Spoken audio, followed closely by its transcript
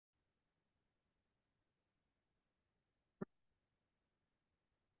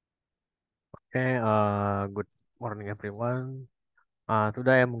Okay, good morning everyone.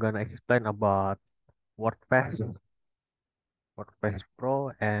 Today I'm gonna explain about WordFast, WordFast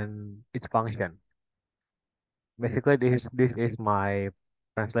Pro and its function. Basically, this is my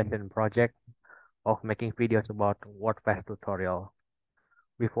translation project of making videos about WordFast tutorial.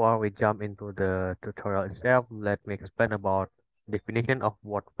 Before we jump into the tutorial itself, let me explain about definition of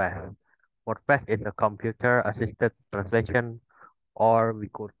WordFast. WordFast is a computer-assisted translation, or we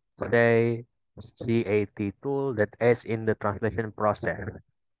could say CAT tool that aids in the translation process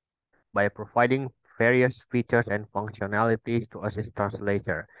by providing various features and functionalities to assist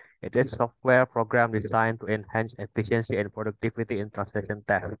translator. It is software program designed to enhance efficiency and productivity in translation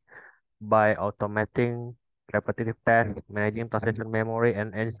tasks by automating repetitive tasks, managing translation memory,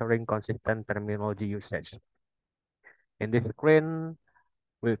 and ensuring consistent terminology usage. In this screen,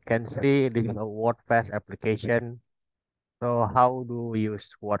 we can see this is a WordFast application. So how do we use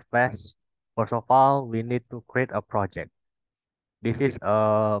WordFast? First of all, we need to create a project. This is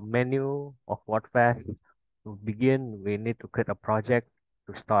a menu of WordFast. To begin, we need to create a project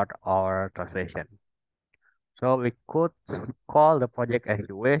to start our translation. So we could call the project as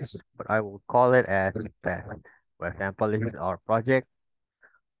you wish, but I will call it as test. For example, this is our project.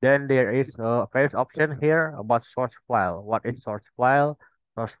 Then there is a first option here about source file. What is source file?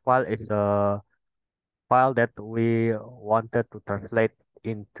 Source file is a file that we wanted to translate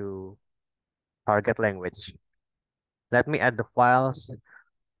into target language. Let me add the files.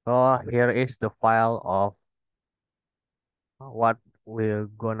 So here is the file of what we're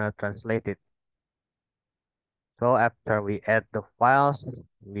gonna translate it. So after we add the files,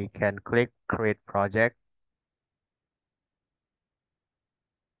 we can click create project.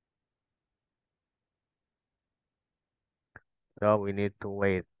 So we need to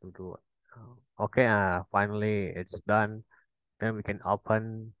wait to do it. Okay, finally it's done. Then we can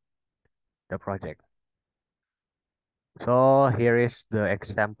open the project. So here is the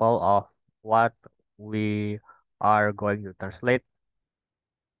example of what we are going to translate.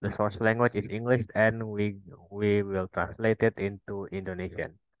 The source language is English and we will translate it into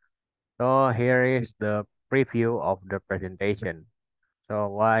Indonesian. So here is the preview of the presentation. So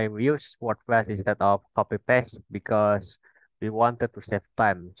why we use WordPress instead of copy paste? Because we wanted to save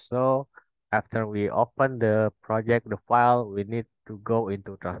time. So after we open the project, the file, we need to go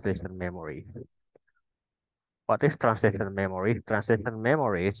into translation memory. What is translation memory? Translation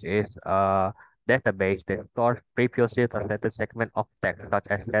memories is a database that stores previously translated segment of text, such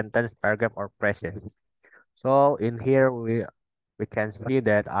as sentence, paragraph, or phrases. So in here, we can see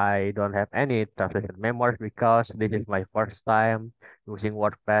that I don't have any translation memories because this is my first time using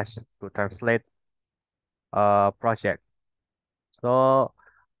WordPress to translate a project. So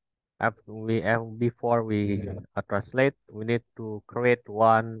before we translate, we need to create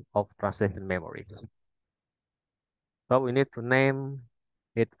one of translation memories. So we need to name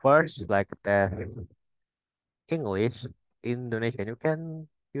it first, like the English, Indonesian. You can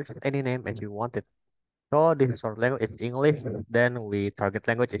use any name as you want it. So this is our language is English, then we target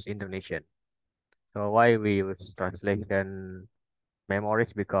language is Indonesian. So why we use translation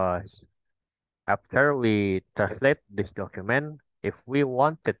memories? Because after we translate this document, if we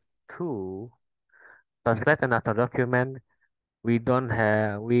wanted to translate another document, we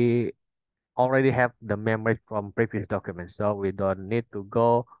already have the memories from previous documents, so we don't need to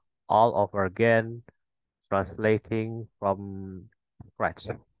go all over again translating from scratch.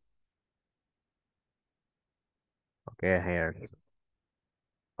 Okay, here.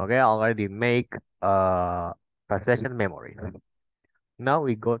 Okay, I already make translation memory. Now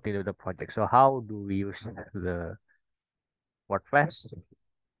we go to the project. So how do we use the WordPress?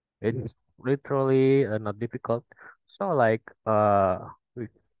 It's literally not difficult. So like we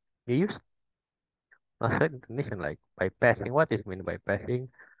use translate definition like by passing. What is mean by passing?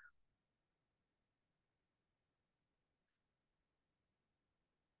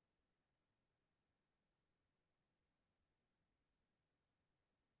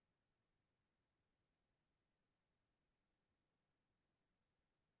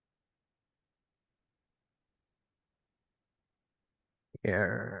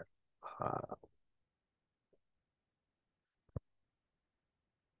 Here.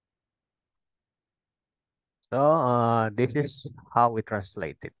 Uh, this is how we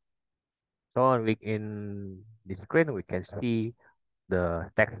translate it. So we in the screen we can see the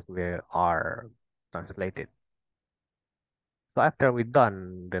text we are translated. So after we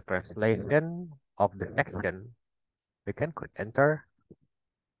done the translation of the section, we can click enter,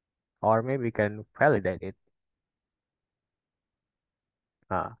 or maybe we can validate it.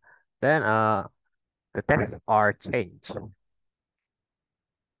 Uh, then the text are changed.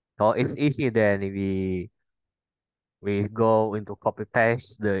 So it's easy then we go into copy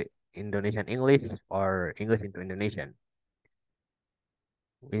paste the Indonesian English or English into Indonesian.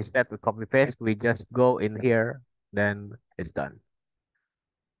 Instead we copy paste, we just go in here, then it's done.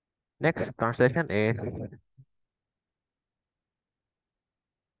 Next translation is,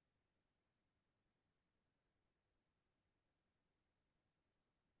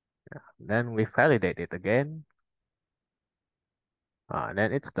 then we validate it again.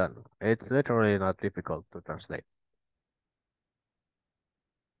 Then it's done. It's literally not difficult to translate.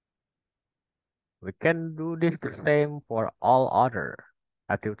 We can do this the same for all other.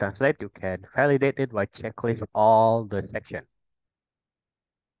 After you translate, you can validate it by checklist all the section.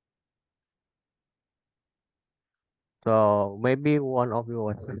 So maybe one of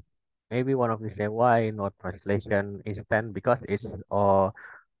you say why not translation instant, because it's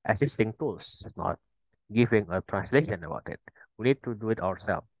existing tools, not giving a translation about it. We need to do it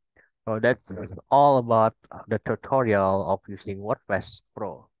ourselves. So that's all about the tutorial of using Wordfast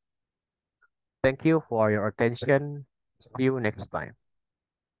Pro. Thank you for your attention. See you next time.